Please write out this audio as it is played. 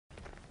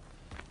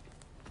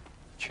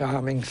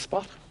Charming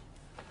spot.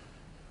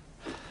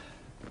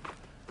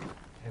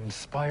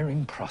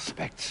 Inspiring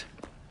prospects.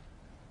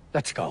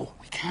 Let's go.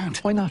 We can't.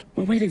 Why not?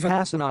 We're waiting for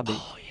hassy.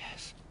 Oh,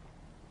 yes.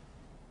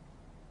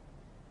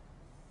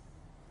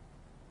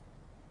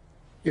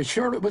 You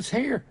sure it was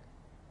here?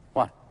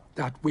 What?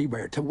 That we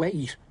were to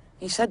wait.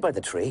 He said by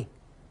the tree.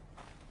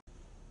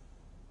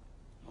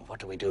 What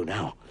do we do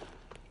now?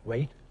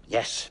 Wait?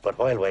 Yes, but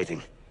while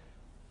waiting.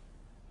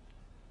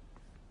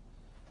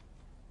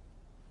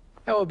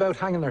 How about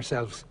hanging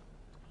ourselves?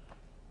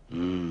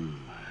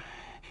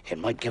 It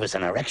might give us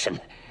an erection.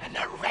 An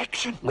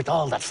erection? With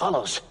all that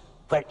follows.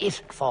 Where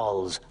it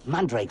falls,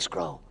 mandrakes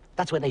grow.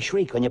 That's where they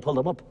shriek when you pull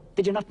them up.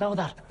 Did you not know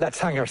that? Let's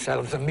hang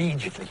ourselves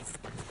immediately.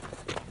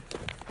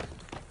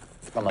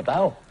 From a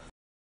bough.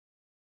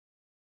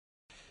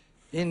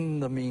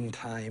 In the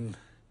meantime,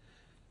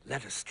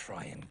 let us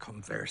try and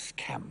converse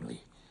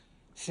calmly,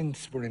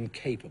 since we're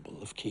incapable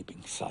of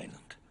keeping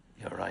silent.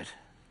 You're right.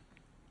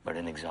 We're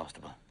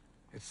inexhaustible.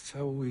 It's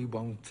so we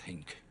won't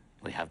think.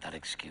 We have that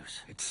excuse.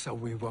 It's so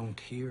we won't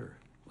hear.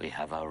 We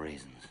have our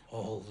reasons.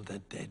 All the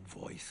dead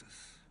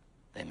voices.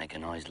 They make a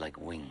noise like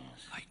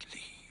wings. Like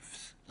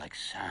leaves. Like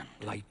sand.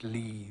 Like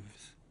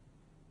leaves.